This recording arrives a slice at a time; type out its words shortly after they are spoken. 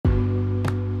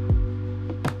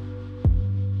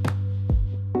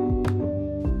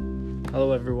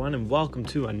Hello, everyone, and welcome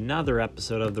to another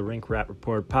episode of the Rink Rat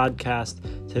Report podcast.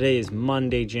 Today is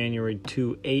Monday, January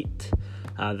 28th.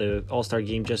 The All-Star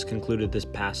game just concluded this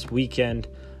past weekend.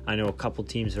 I know a couple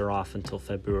teams are off until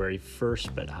February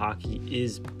 1st, but hockey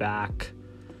is back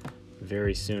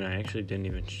very soon. I actually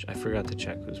I forgot to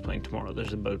check who's playing tomorrow.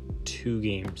 There's about 2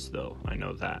 games, though. I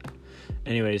know that.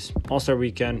 Anyways, All-Star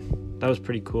weekend, that was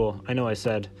pretty cool. I know I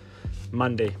said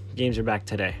Monday, games are back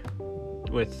today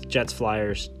with Jets,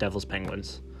 Flyers, Devils,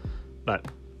 Penguins. But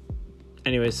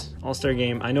anyways, All-Star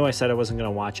game. I know I said I wasn't going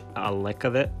to watch a lick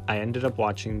of it. I ended up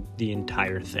watching the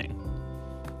entire thing.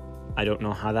 I don't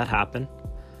know how that happened,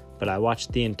 but I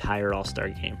watched the entire All-Star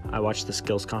game. I watched the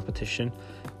skills competition,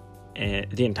 and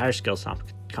the entire skills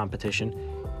competition,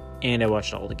 and I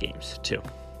watched all the games too.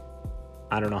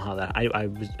 I don't know how that.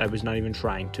 I was not even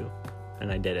trying to, and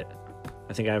I did it.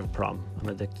 I think I have a problem. I'm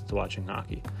addicted to watching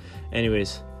hockey.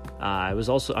 Anyways, I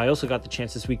also got the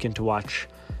chance this weekend to watch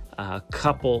a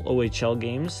couple OHL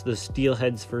games: the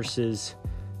Steelheads versus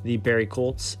the Barrie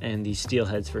Colts and the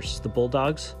Steelheads versus the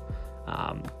Bulldogs.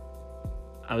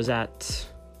 I was at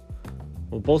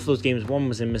both of those games. One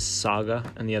was in Mississauga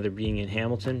and the other being in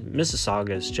Hamilton.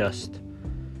 Mississauga is just,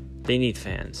 they need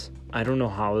fans. I don't know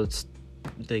how it's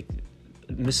like.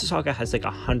 Mississauga has like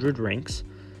 100 rinks.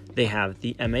 They have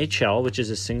the MHL, which is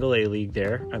a single A league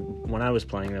there. When I was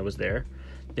playing, I was there.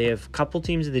 They have a couple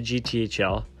teams of the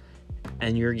GTHL,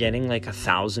 and you're getting like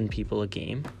 1,000 people a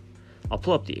game. I'll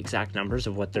pull up the exact numbers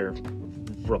of what they're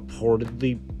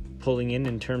reportedly pulling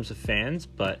in terms of fans,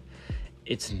 but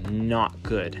it's not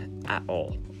good at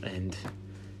all. And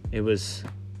it was,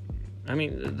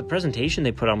 the presentation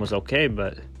they put on was okay,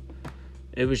 but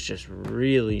it was just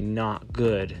really not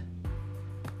good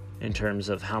in terms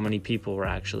of how many people were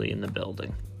actually in the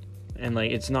building. And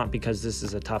like, it's not because this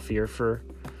is a tough year for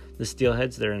the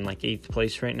Steelheads. They're in like 8th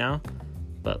place right now,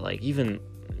 but like even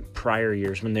prior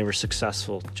years when they were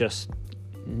successful, just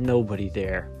nobody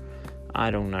there. I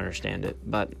don't understand it.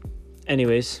 But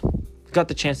anyways, got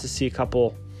the chance to see a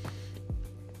couple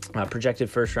projected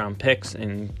first round picks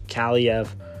in Kaliev,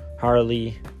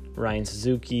 Harley, Ryan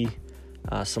Suzuki,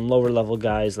 some lower level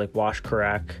guys like Wash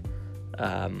Karak,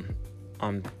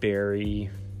 on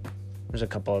Barrie. There's a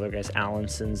couple other guys.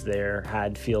 Allenson's there.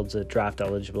 Hadfield's a draft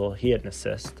eligible. He had an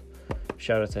assist.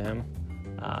 Shout out to him.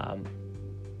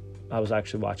 I was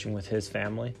actually watching with his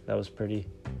family. That was pretty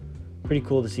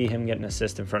cool to see him get an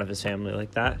assist in front of his family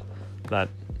like that. But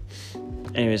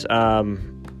anyways,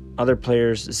 other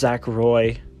players. Zach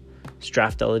Roy is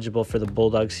draft eligible for the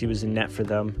Bulldogs. He was in net for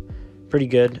them. Pretty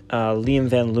good. Liam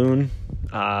Van Loon.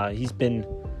 He's been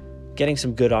getting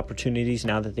some good opportunities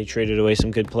now that they traded away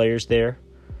some good players there.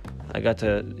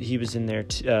 He was in there.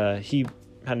 He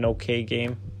had an okay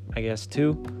game, I guess,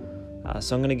 too.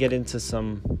 So I'm going to get into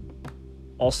some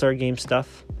All-Star game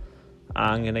stuff.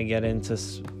 I'm going to get into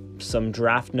some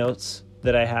draft notes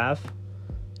that I have.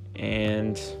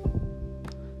 And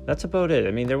that's about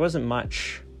it. There wasn't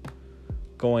much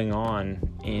going on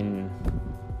in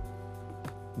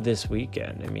this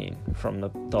weekend. From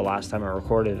the last time I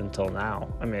recorded until now.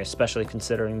 Especially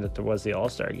considering that there was the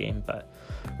All-Star game, but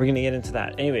we're going to get into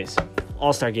that. Anyways,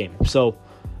 All-Star game. So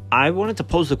I wanted to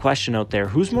pose the question out there.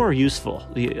 Who's more useful?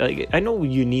 I know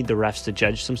you need the refs to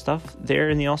judge some stuff there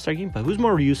in the All-Star game, but who's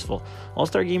more useful?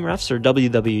 All-Star game refs or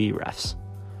WWE refs?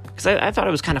 Because I thought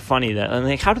it was kind of funny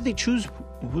that, how do they choose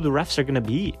who the refs are going to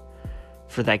be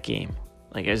for that game?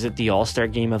 Is it the All-Star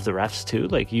game of the refs too?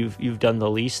 You've done the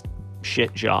least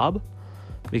shit job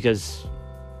because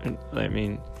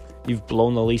you've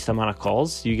blown the least amount of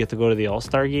calls. You get to go to the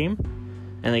All-Star game,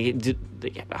 and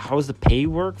how does the pay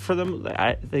work for them?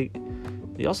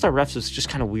 The All-Star refs is just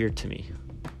kind of weird to me.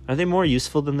 Are they more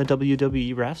useful than the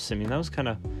WWE refs? That was kind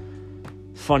of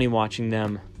funny watching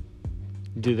them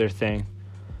do their thing.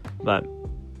 But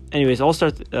anyways,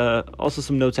 All-Star. Also,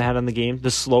 some notes I had on the game: the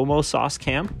slow-mo sauce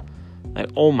cam.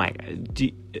 Oh my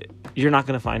God, you're not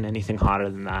gonna find anything hotter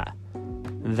than that.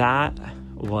 That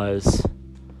was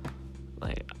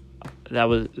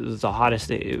the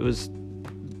hottest. It was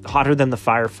hotter than the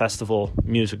Fire Festival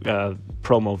music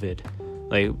promo vid.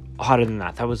 Hotter than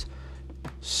that. That was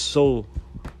so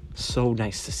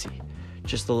nice to see.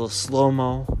 Just a little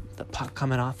slow-mo, the puck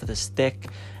coming off of the stick,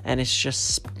 and it's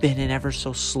just spinning ever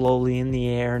so slowly in the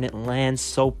air, and it lands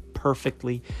so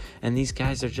perfectly, and these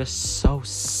guys are just so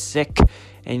sick,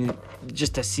 and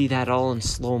just to see that all in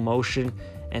slow motion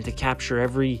and to capture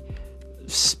every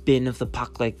spin of the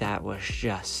puck like that was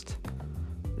just,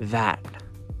 that,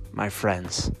 my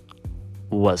friends,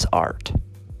 was art.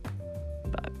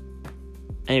 But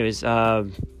anyways, the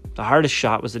hardest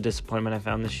shot was a disappointment I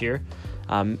found this year.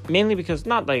 Mainly because,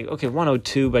 not like,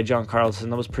 102 by John Carlson,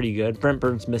 that was pretty good. Brent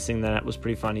Burns missing that was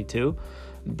pretty funny too.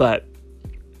 But,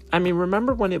 I mean,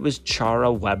 remember when it was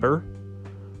Chara Weber?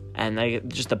 And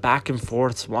just the back and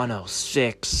forths,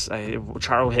 106.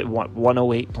 Chara hit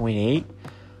 108.8.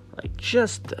 Like,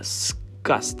 just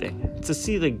disgusting. To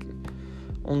see, like,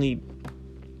 only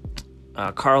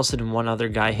Carlson and one other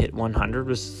guy hit 100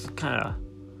 was kind of...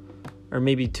 Or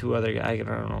maybe two other guys, I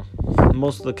don't know.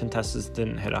 Most of the contestants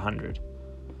didn't hit 100.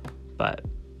 But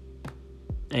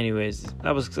anyways,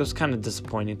 that was kind of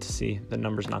disappointing to see the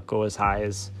numbers not go as high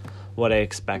as what I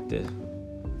expected.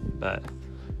 But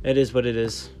it is what it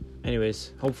is.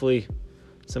 Anyways, hopefully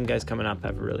some guys coming up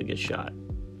have a really good shot.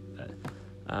 But,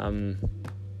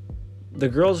 the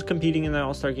girls competing in the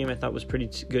All-Star game I thought was pretty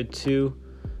good too.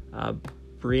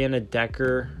 Brianna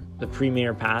Decker, the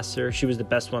premier passer, she was the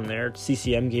best one there.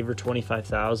 CCM gave her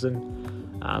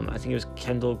 25,000. I think it was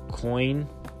Kendall Coyne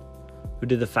who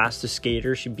did the fastest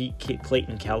skater. She beat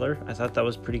Clayton Keller. I thought that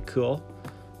was pretty cool.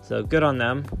 So good on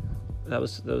them. That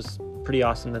was pretty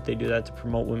awesome that they do that to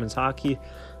promote women's hockey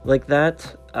like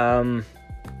that. And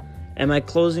my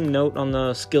closing note on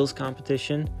the skills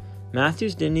competition,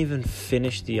 Matthews didn't even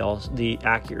finish the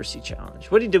accuracy challenge.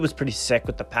 What he did was pretty sick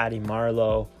with the Patty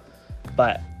Marleau,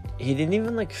 but he didn't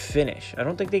even finish. I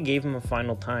don't think they gave him a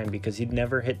final time because he'd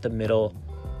never hit the middle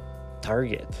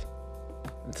target.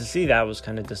 To see that was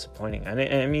kind of disappointing.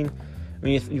 I mean,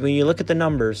 when you look at the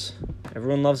numbers,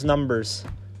 everyone loves numbers.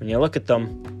 When you look at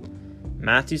them,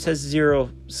 Matthews has 0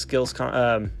 skills,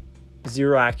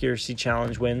 0 accuracy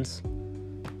challenge wins.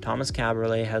 Thomas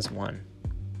Caberlet has 1.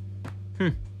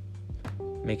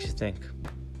 Makes you think.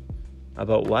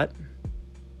 About what?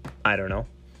 I don't know.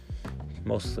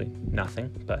 Mostly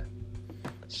nothing, but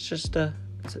it's just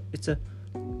it's a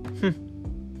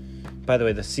By the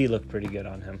way, the C looked pretty good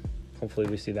on him. Hopefully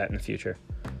we see that in the future.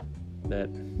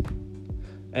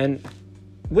 And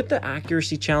with the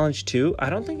accuracy challenge too, I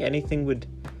don't think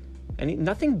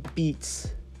nothing beats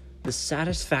the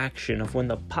satisfaction of when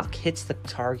the puck hits the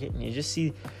target and you just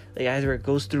see either it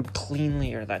goes through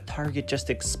cleanly or that target just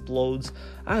explodes.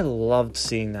 I loved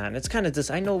seeing that. And it's kind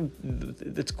of I know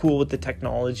it's cool with the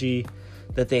technology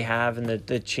that they have and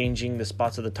the changing the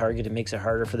spots of the target. It makes it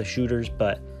harder for the shooters,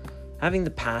 but having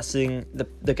the passing,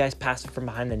 the guys pass from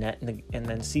behind the net and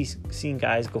then seeing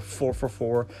guys go 4 for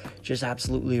 4, just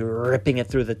absolutely ripping it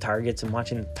through the targets and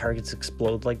watching the targets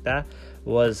explode like that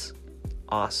was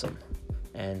awesome.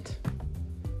 And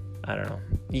I don't know,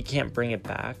 you can't bring it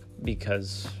back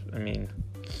because, I mean,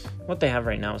 what they have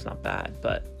right now is not bad,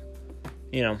 but,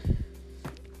 you know,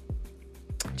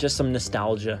 just some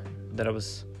nostalgia that I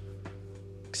was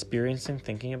experiencing,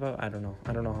 thinking about. I don't know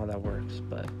how that works,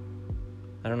 but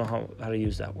I don't know how to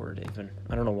use that word even.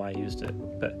 I don't know why I used it.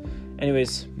 But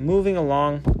anyways, moving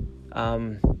along,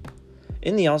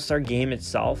 in the All-Star game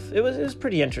itself, it was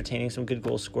pretty entertaining, some good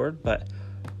goals scored, but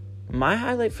my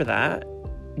highlight for that,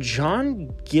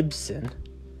 John Gibson,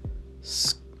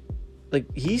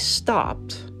 he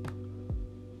stopped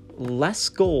less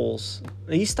goals.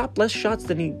 He stopped less shots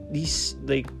than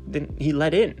he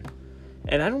let in.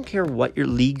 And I don't care what your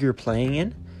league you're playing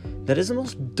in, that is the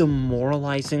most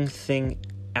demoralizing thing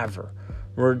ever,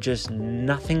 where just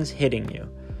nothing's hitting you.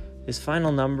 His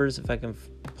final numbers, if I can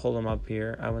pull them up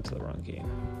here, I went to the wrong game.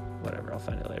 Whatever, I'll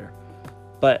find it later.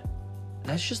 But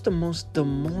that's just the most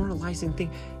demoralizing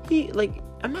thing.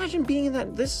 Imagine being in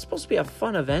that. This is supposed to be a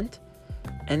fun event,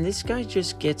 and this guy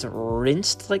just gets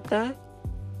rinsed like that.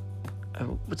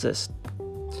 What's this?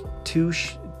 Two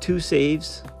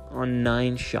saves on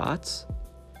 9 shots.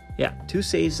 Yeah, 2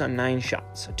 saves on 9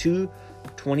 shots. So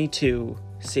 222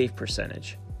 save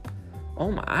percentage.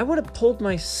 Oh my! I would have pulled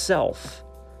myself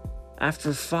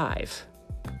after 5.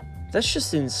 That's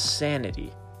just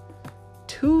insanity.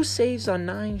 2 saves on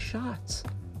 9 shots.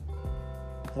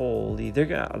 Holy, they're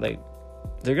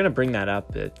gonna bring that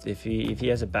up. If he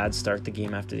has a bad start the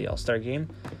game after the All-Star game,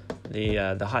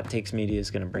 the Hot Takes media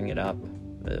is gonna bring it up.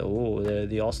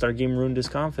 The All-Star game ruined his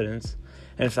confidence.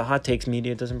 And if the Hot Takes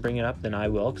media doesn't bring it up, then I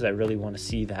will, because I really want to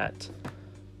see that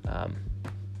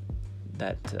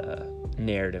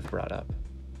narrative brought up.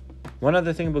 One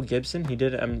other thing about Gibson,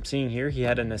 I'm seeing here, he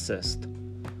had an assist.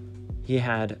 He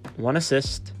had 1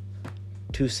 assist,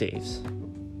 2 saves.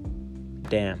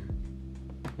 Damn.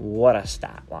 What a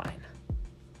stat line.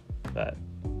 But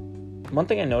one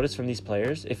thing I noticed from these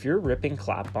players, if you're ripping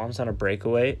clap bombs on a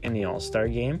breakaway in the All-Star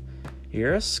game,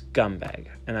 you're a scumbag.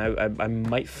 And I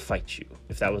might fight you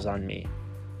if that was on me.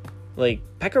 Like,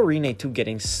 Pekka Rinne too,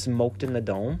 getting smoked in the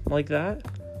dome like that.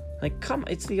 Like, come on,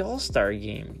 it's the All-Star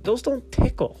game. Those don't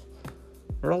tickle.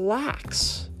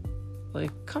 Relax.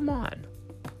 Like, come on.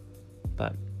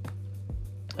 But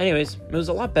anyways, it was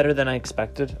a lot better than I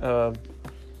expected.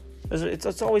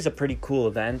 It's always a pretty cool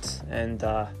event, and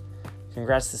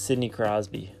congrats to Sidney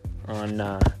Crosby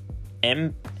on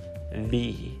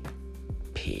MVP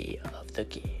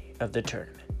of the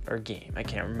tournament or game. I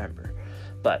can't remember,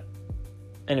 but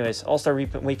anyways, All-Star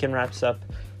Weekend wraps up.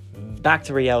 Back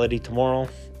to reality tomorrow,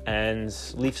 and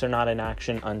Leafs are not in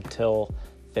action until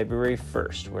February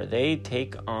 1st, where they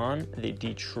take on the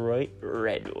Detroit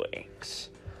Red Wings.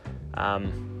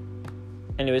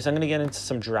 Anyways, I'm going to get into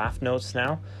some draft notes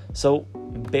now. So,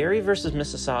 Barrie versus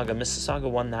Mississauga. Mississauga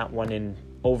won that one in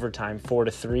overtime,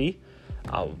 4-3.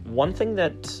 One thing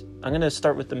that I'm going to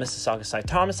start with the Mississauga side,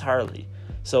 Thomas Harley.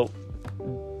 So,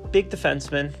 big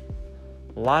defenseman,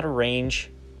 a lot of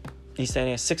range. He's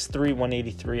standing at 6'3",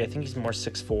 183. I think he's more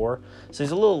 6'4". So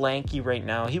he's a little lanky right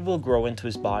now. He will grow into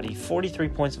his body. 43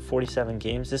 points in 47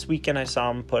 games. This weekend I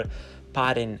saw him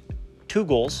pot in 2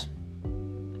 goals.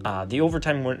 The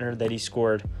overtime winner that he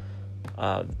scored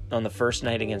on the first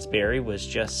night against Barrie was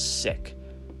just sick.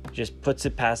 Just puts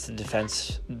it past the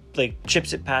defense, like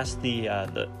chips it past the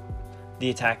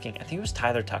attacking. I think it was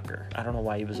Tyler Tucker. I don't know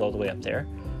why he was all the way up there,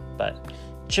 but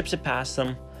chips it past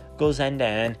them, goes end to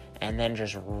end, and then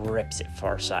just rips it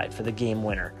far side for the game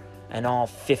winner. And all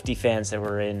 50 fans that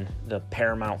were in the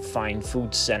Paramount Fine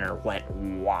Food Center went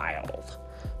wild.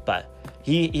 But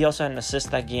he also had an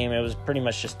assist that game. It was pretty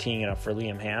much just teeing it up for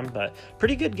Liam Hamm, but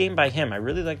pretty good game by him. I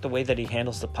really like the way that he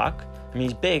handles the puck. I mean,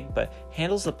 he's big, but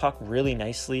handles the puck really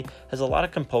nicely. Has a lot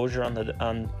of composure on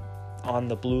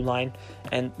the blue line,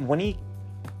 and when he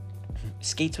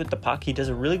skates with the puck, he does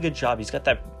a really good job. He's got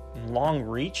that long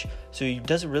reach, so he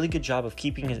does a really good job of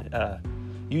keeping his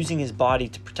using his body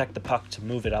to protect the puck to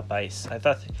move it up ice. I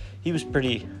thought he was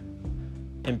pretty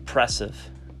impressive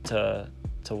to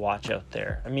watch out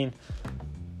there. I mean,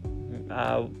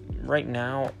 right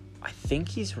now I think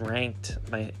he's ranked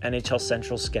by NHL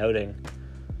Central Scouting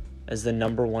as the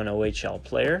number 1 OHL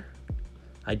player.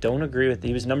 I don't agree with.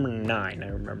 He was number 9, I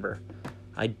remember.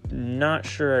 I'm not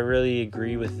sure I really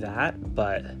agree with that,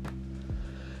 but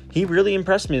he really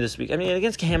impressed me this week. I mean,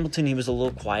 against Hamilton, he was a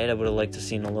little quiet. I would have liked to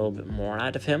seen a little bit more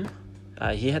out of him.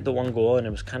 He had the 1 goal, and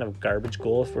it was kind of a garbage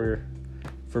goal for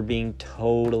being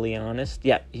totally honest.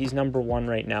 Yeah, he's number 1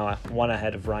 right now, 1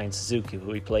 ahead of Ryan Suzuki,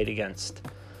 who he played against.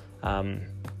 I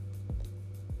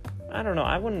don't know.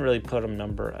 I wouldn't really put him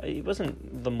number. He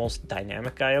wasn't the most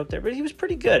dynamic guy out there, but he was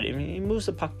pretty good. I mean, he moves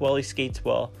the puck well. He skates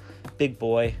well. Big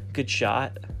boy. Good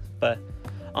shot. But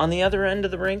on the other end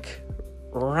of the rink,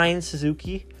 Ryan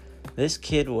Suzuki, this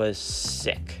kid was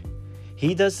sick.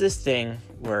 He does this thing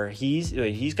where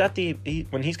when he's got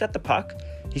the puck,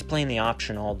 he's playing the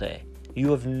option all day.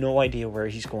 You have no idea where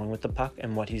he's going with the puck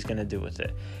and what he's going to do with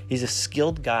it. He's a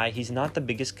skilled guy. He's not the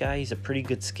biggest guy. He's a pretty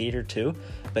good skater too,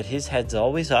 but his head's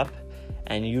always up,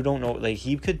 and you don't know, like,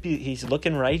 he's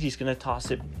looking right, he's going to toss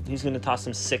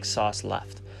him 6 sauce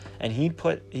left. And he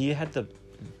had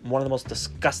one of the most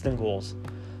disgusting goals.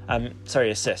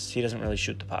 Assists. He doesn't really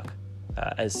shoot the puck,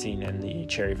 as seen in the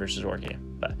Cherry versus Orr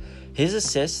game. But his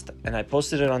assist, and I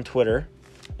posted it on Twitter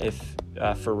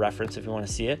for reference if you want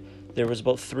to see it. There was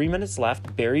about 3 minutes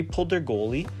left. Barrie pulled their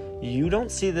goalie. You don't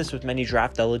see this with many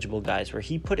draft-eligible guys, where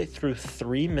he put it through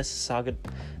 3 Mississauga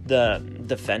the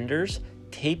defenders,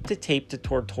 tape to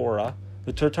Tortora.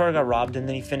 Tortora got robbed, and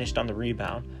then he finished on the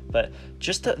rebound. But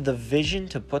just the vision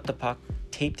to put the puck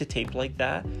tape to tape like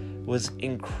that was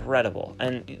incredible.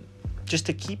 And just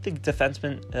to keep the defense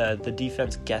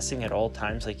guessing at all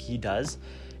times like he does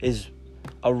is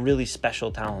a really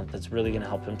special talent that's really going to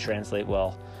help him translate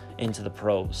well into the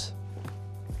pros.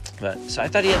 So I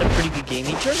thought he had a pretty good game.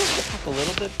 He turned off the puck a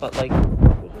little bit, but like, it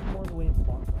was more the way it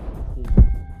blocked.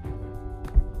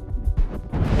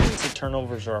 The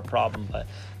turnovers are a problem, but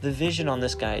the vision on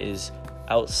this guy is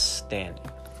outstanding.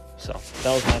 So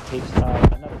that was my tape style.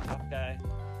 Another top guy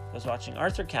I was watching,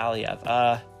 Arthur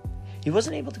Kaliev. He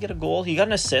wasn't able to get a goal. He got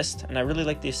an assist, and I really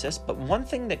like the assist. But one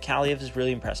thing that Kaliev has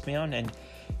really impressed me on, and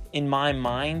in my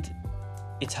mind,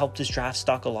 it's helped his draft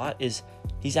stock a lot, is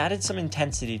he's added some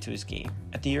intensity to his game.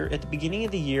 At the beginning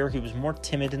of the year, he was more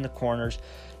timid in the corners.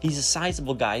 He's a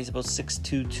sizable guy. He's about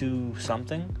 6'2",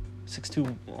 something,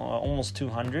 6'2", almost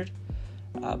 200.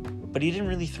 But he didn't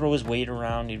really throw his weight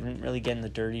around. He didn't really get in the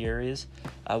dirty areas.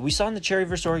 We saw in the Cherry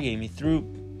versus Orr game, he threw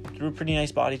a pretty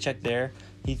nice body check there.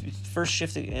 He first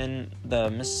shifted in the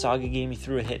Mississauga game. He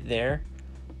threw a hit there.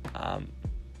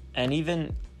 And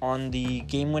even on the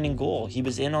game-winning goal, he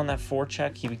was in on that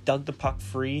forecheck. He dug the puck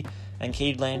free, and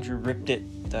Cade Landry ripped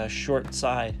it the short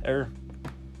side, or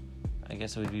I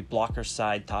guess it would be blocker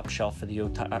side, top shelf for the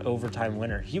overtime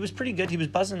winner. He was pretty good. He was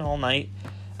buzzing all night.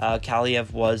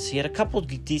 Kaliev he had a couple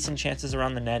decent chances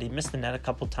around the net. He missed the net a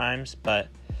couple times, but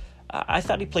I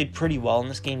thought he played pretty well in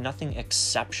this game. Nothing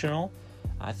exceptional.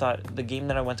 I thought the game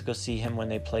that I went to go see him when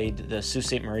they played the Sault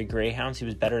Ste. Marie Greyhounds, he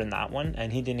was better in that one,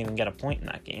 and he didn't even get a point in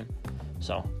that game.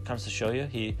 So, comes to show you,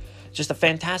 he just a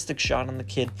fantastic shot on the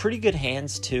kid. Pretty good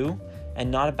hands too,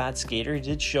 and not a bad skater. He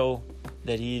did show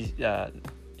that he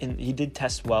did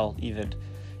test well even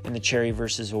in the Cherry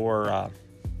versus Orr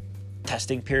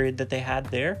testing period that they had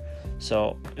there.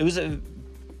 So it was a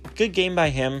good game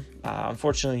by him.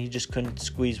 Unfortunately, he just couldn't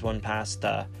squeeze one past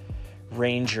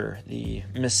Ranger, the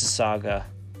Mississauga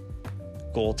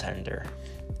goaltender.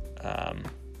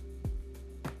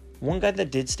 One guy that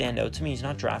did stand out to me, he's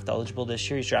not draft eligible this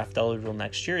year, he's draft eligible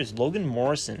next year, is Logan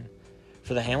Morrison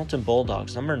for the Hamilton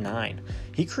Bulldogs, number 9.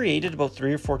 He created about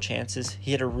 3 or 4 chances.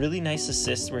 He had a really nice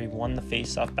assist where he won the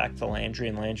face-off back to Landry,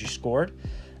 and Landry scored.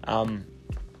 And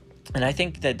I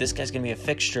think that this guy's going to be a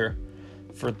fixture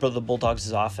for the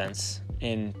Bulldogs' offense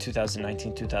in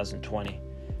 2019-2020.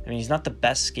 I mean, he's not the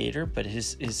best skater, but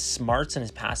his smarts and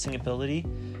his passing ability,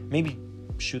 maybe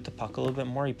shoot the puck a little bit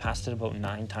more. He passed it about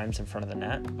 9 times in front of the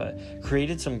net, but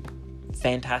created some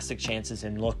fantastic chances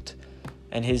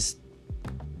and his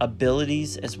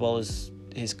abilities as well as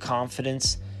his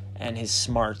confidence and his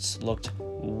smarts looked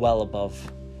well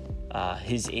above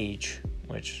his age,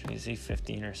 which is he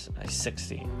 15 or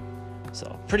 16.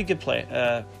 So pretty good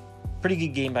play, pretty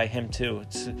good game by him too.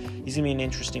 He's gonna be an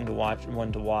interesting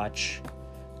one to watch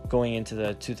going into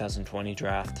the 2020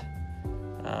 draft.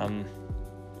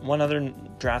 One other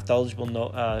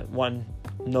one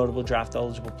notable draft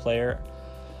eligible player.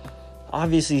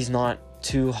 Obviously, he's not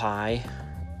too high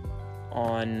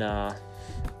on. I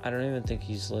don't even think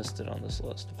he's listed on this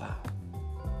list. Wow,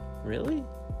 really?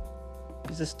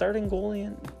 He's a starting goalie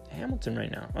in Hamilton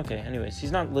right now. Okay, anyways,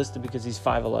 he's not listed because he's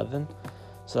 5'11",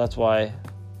 so that's why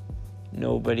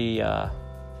nobody's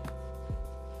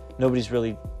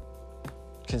really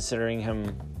considering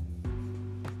him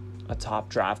a top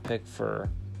draft pick or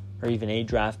even a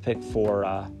draft pick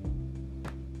for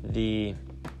the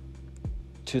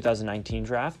 2019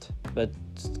 draft. But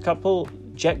a couple,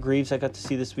 Jet Greaves I got to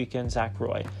see this weekend, Zach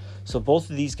Roy. So both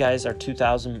of these guys are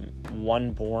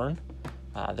 2001 born.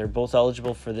 They're both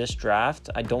eligible for this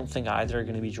draft. I don't think either are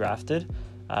going to be drafted.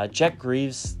 Jet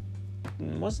Greaves he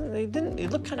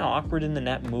looked kind of awkward in the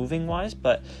net moving wise,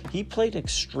 but he played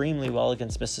extremely well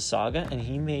against Mississauga, and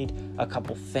he made a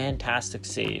couple fantastic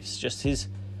saves. Just his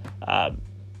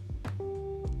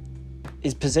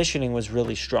positioning was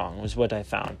really strong, was what I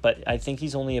found. But I think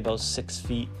he's only about 6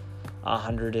 feet,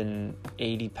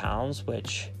 180 pounds,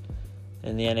 which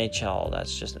in the NHL,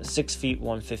 that's just 6 feet,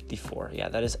 154. Yeah,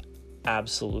 that is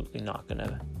absolutely not going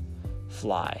to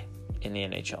fly in the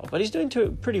NHL. But he's doing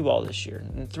pretty well this year.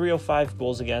 305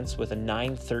 goals against with a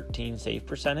 .913 save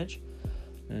percentage.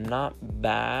 Not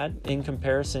bad in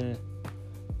comparison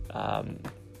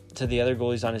to the other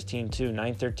goalies on his team too.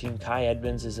 .913. Kai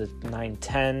Edmonds is a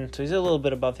 .910, so he's a little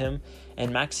bit above him.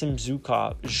 And Maxim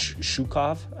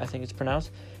Zhukov, I think it's pronounced.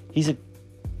 He's a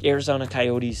Arizona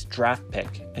Coyotes draft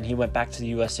pick, and he went back to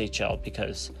the USHL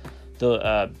because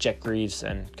the Jet Greaves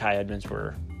and Kai Edmonds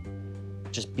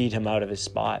just beat him out of his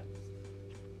spot.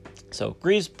 So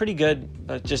Greaves pretty good,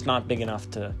 but just not big enough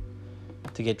to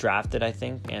get drafted, I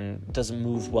think, and doesn't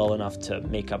move well enough to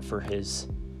make up for his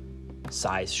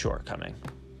size shortcoming.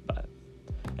 But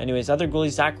anyways, other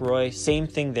goalies, Zach Roy, same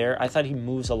thing there. I thought he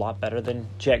moves a lot better than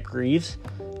Jet Greaves.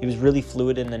 He was really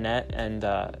fluid in the net, and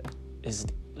his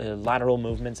lateral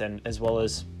movements and as well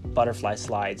as butterfly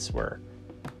slides were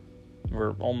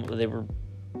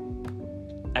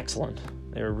excellent.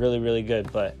 They were really, really good,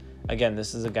 but again,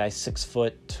 this is a guy 6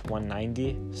 foot,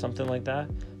 190, something like that.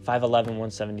 5'11",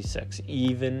 176,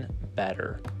 even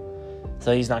better.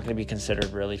 So he's not going to be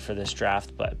considered really for this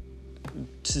draft. But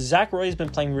Zach Roy has been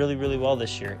playing really, really well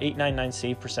this year. .899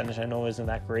 save percentage, I know isn't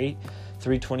that great.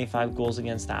 325 goals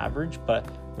against average. But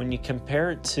when you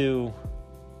compare it to,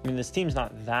 this team's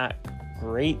not that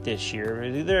great this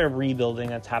year. They're rebuilding.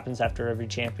 That happens after every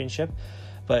championship.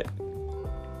 But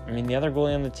the other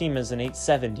goalie on the team is an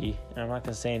 .870, and I'm not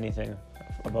going to say anything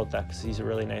about that because he's a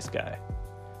really nice guy.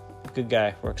 Good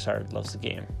guy, works hard, loves the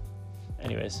game.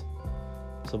 Anyways,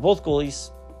 so both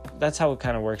goalies, that's how it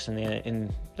kind of works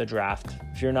in the draft.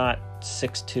 If you're not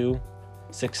 6'2",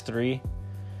 6'3",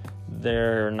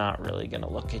 they're not really going to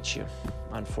look at you,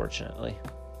 unfortunately.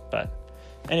 But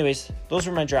anyways, those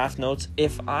were my draft notes.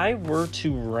 If I were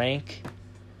to rank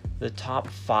the top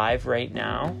 5 right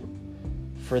now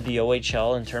for the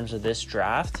OHL in terms of this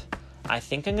draft, I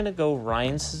think I'm going to go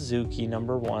Ryan Suzuki,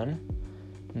 number 1.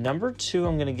 Number 2,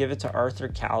 I'm going to give it to Arthur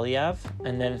Kaliev.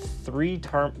 And then 3,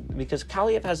 because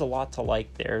Kaliev has a lot to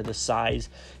like there. The size,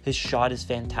 his shot is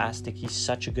fantastic. He's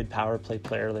such a good power play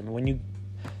player. I mean, when you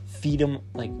feed him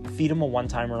a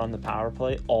one-timer on the power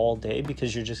play all day,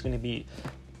 because you're just going to be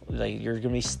you're going to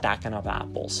be stacking up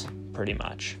apples pretty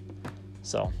much.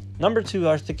 So number 2,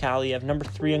 Arthur Kaliev. Number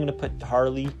 3, I'm going to put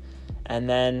Harley. And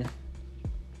then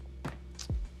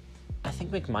I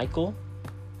think McMichael.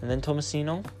 And then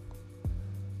Tomasino.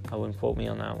 I wouldn't quote me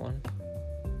on that one.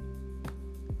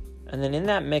 And then in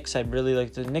that mix, I really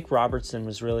liked Nick Robertson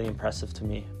was really impressive to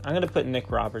me. I'm going to put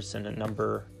Nick Robertson at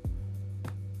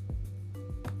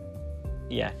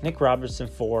Nick Robertson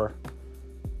 4,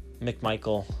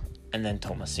 McMichael, and then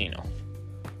Tomasino.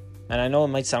 And I know it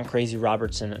might sound crazy,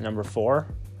 Robertson at number 4.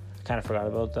 I kind of forgot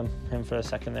about him for a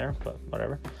second there, but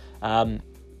whatever.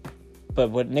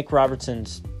 But what Nick Robertson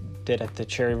did at the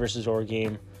Cherry versus Orr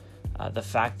game, the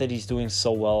fact that he's doing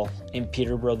so well in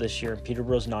Peterborough this year,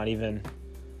 Peterborough's not a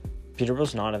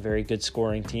very good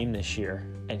scoring team this year,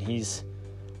 and he's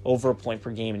over a point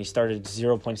per game, and he started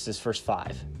 0 points his first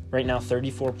 5. Right now,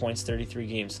 34 points, 33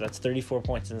 games, so that's 34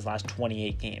 points in his last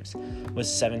 28 games, with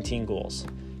 17 goals.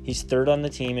 He's 3rd on the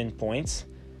team in points,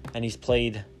 and he's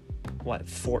played,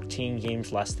 14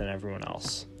 games less than everyone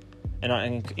else.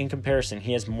 And in comparison,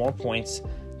 he has more points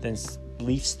than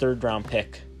Leafs' 3rd-round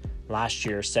pick last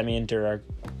year, Semyon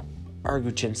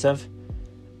Arguchintsev,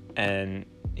 and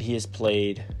he has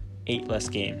played 8 less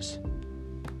games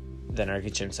than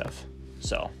Arguchintsev.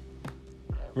 So,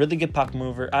 really good puck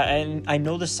mover. I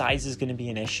know the size is going to be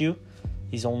an issue.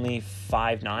 He's only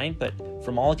 5'9", but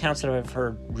from all accounts that I've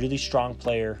heard, really strong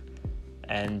player,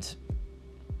 and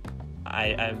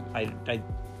I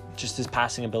just his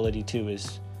passing ability too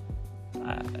is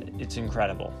it's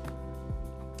incredible.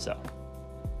 So,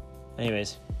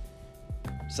 anyways,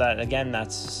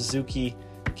 that's Suzuki,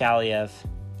 Kaliev,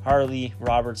 Harley,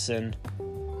 Robertson,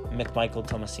 McMichael,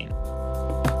 Tomasino.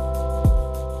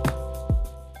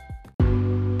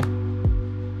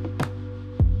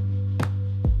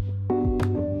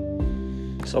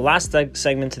 So last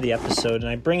segment of the episode, and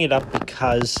I bring it up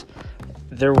because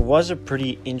there was a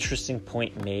pretty interesting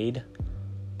point made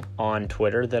on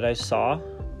Twitter that I saw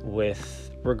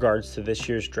with regards to this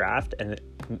year's draft, and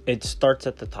it starts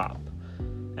at the top.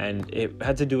 And it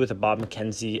had to do with a Bob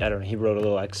McKenzie, he wrote a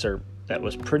little excerpt that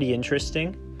was pretty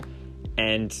interesting.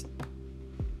 And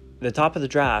the top of the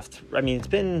draft, it's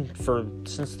been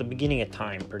since the beginning of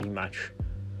time, pretty much.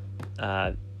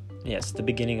 Yes, the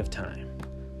beginning of time.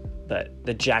 But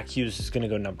that Jack Hughes is going to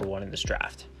go number 1 in this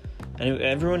draft. And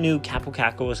everyone knew Kaapo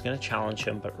Kakko was going to challenge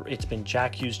him, but it's been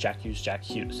Jack Hughes.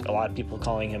 A lot of people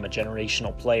calling him a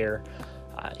generational player.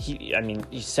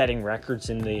 He's setting records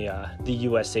in the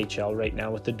USHL right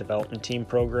now with the development team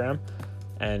program.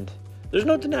 And there's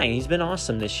no denying he's been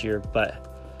awesome this year, but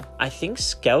I think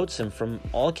scouts, and from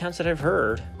all accounts that I've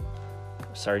heard,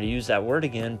 sorry to use that word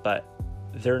again, but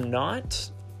they're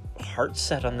not heart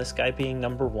set on this guy being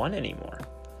number 1 anymore.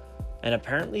 And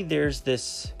apparently there's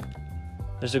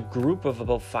a group of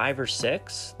about 5 or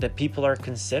 6 that people are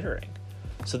considering.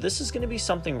 So this is going to be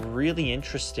something really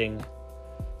interesting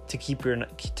to keep an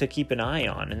eye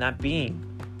on, and that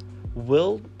being,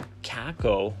 will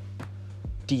Kakko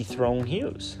dethrone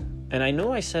Hughes? And I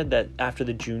know I said that after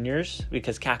the juniors,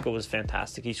 because Kakko was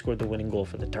fantastic. He scored the winning goal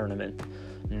for the tournament.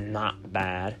 Not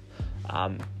bad.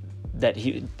 That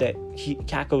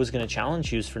Kakko was going to challenge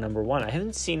Hughes for number 1. I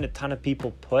haven't seen a ton of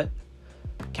people put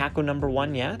Kakko number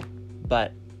 1 yet,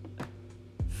 but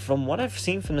from what I've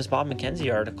seen from this Bob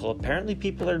McKenzie article, apparently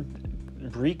people are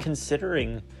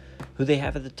reconsidering who they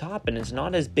have at the top, and it's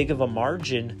not as big of a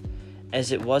margin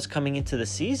as it was coming into the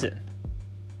season.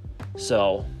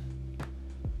 So,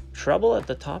 trouble at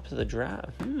the top of the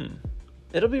draft.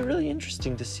 It'll be really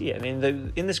interesting to see.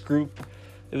 In this group,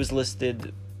 it was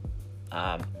listed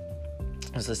Hughes,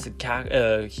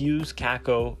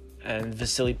 Kakko, and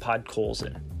Vasily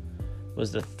Podkolzin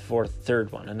was the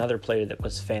third one. Another player that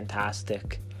was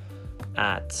fantastic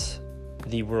at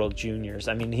the World Juniors.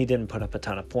 He didn't put up a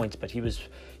ton of points, but he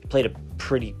played a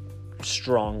pretty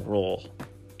strong role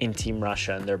in Team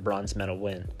Russia and their bronze medal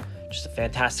win. Just a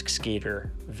fantastic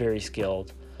skater, very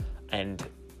skilled, and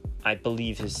I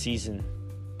believe his season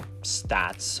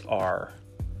stats are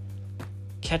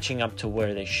catching up to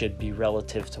where they should be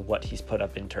relative to what he's put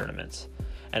up in tournaments.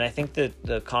 And I think that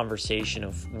the conversation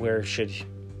of where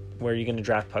are you going to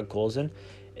draft Podkolzin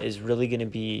is really going to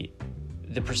be,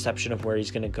 the perception of where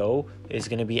he's going to go is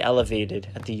going to be elevated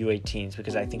at the U18s,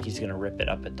 because I think he's going to rip it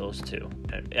up at those two.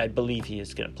 I believe he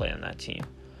is going to play on that team.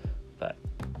 But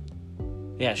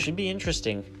yeah, it should be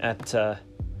interesting at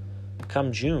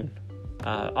come June.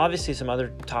 Obviously, some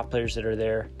other top players that are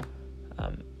there.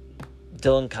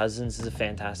 Dylan Cousins is a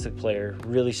fantastic player,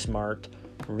 really smart,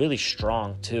 really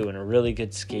strong too, and a really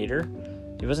good skater.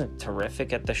 He wasn't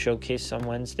terrific at the showcase on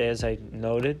Wednesday, as I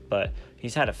noted, but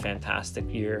he's had a fantastic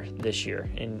year this year,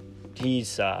 and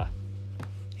he's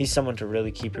someone to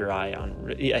really keep your eye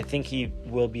on. I think he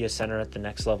will be a center at the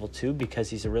next level too, because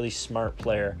he's a really smart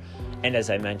player, and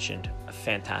as I mentioned, a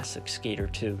fantastic skater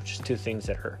too, which is two things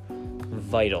that are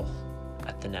vital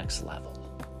at the next level.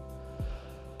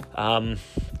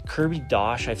 Kirby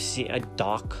Dosh, I've seen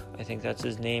Doc, I think that's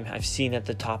his name. I've seen at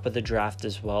the top of the draft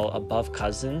as well, above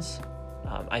Cousins.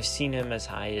 I've seen him as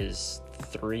high as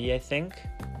 3, I think.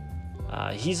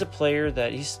 He's a player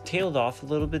that he's tailed off a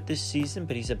little bit this season,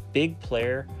 but he's a big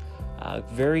player.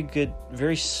 Very good,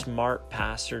 very smart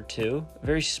passer too.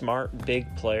 Very smart,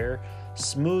 big player.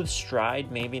 Smooth stride,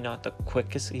 maybe not the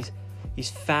quickest. He's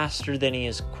faster than he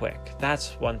is quick.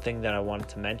 That's one thing that I wanted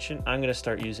to mention. I'm going to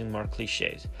start using more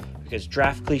cliches, because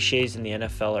draft cliches in the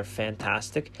NFL are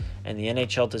fantastic, and the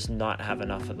NHL does not have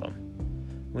enough of them.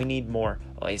 We need more.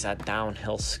 Oh, he's a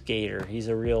downhill skater. He's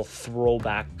a real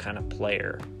throwback kind of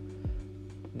player.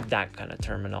 That kind of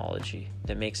terminology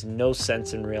that makes no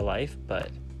sense in real life, but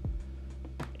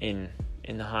in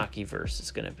the hockey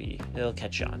verse, it'll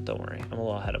catch on. Don't worry. I'm a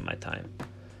little ahead of my time.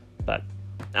 But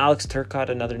Alex Turcotte,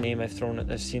 another name I've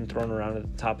seen thrown around at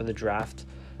the top of the draft.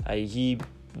 He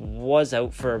was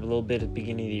out for a little bit at the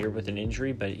beginning of the year with an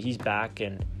injury, but he's back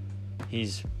and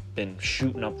he's been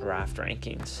shooting up draft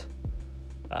rankings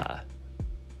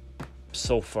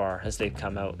so far as they've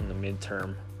come out in the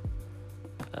midterm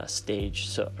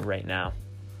stage right now.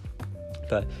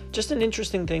 But just an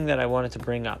interesting thing that I wanted to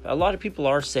bring up. A lot of people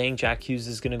are saying Jack Hughes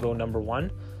is going to go number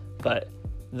 1, but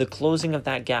the closing of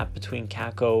that gap between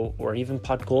Kakko or even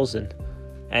Podkolzin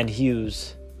and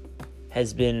Hughes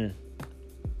has been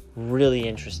really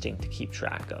interesting to keep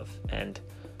track of, and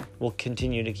we'll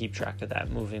continue to keep track of that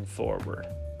moving forward.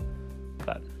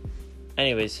 But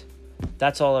anyways,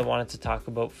 that's all I wanted to talk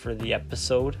about for the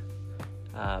episode.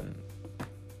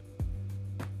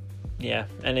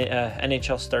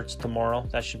 NHL starts tomorrow.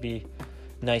 That should be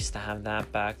nice to have that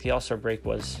back. The All-Star break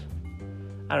was,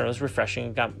 it was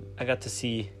refreshing. I got to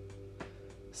see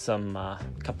some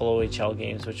couple OHL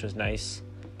games, which was nice.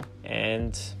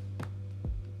 And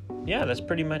yeah, that's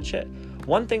pretty much it.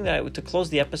 One thing to close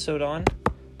the episode on,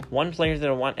 one player that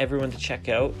I want everyone to check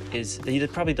out is, he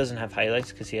probably doesn't have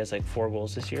highlights because he has like 4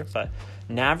 goals this year, but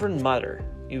Navran Mutter.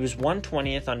 He was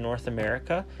 120th on North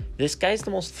America. This guy's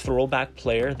the most throwback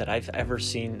player that I've ever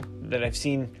seen, that I've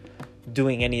seen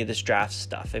doing any of this draft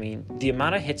stuff. I mean, the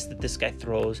amount of hits that this guy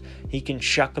throws, he can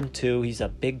shuck them too. He's a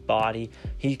big body.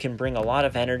 He can bring a lot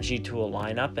of energy to a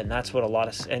lineup, and that's what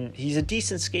and he's a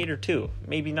decent skater too.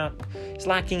 Maybe not, he's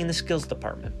lacking in the skills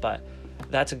department, but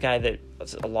that's a guy that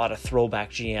a lot of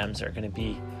throwback GMs are going to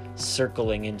be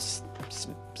circling and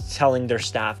telling their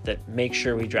staff that make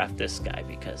sure we draft this guy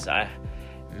because I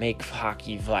make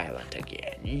hockey violent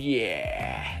again.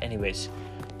 Yeah. Anyways,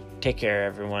 take care,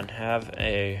 everyone. Have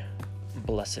a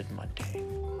blessed Monday.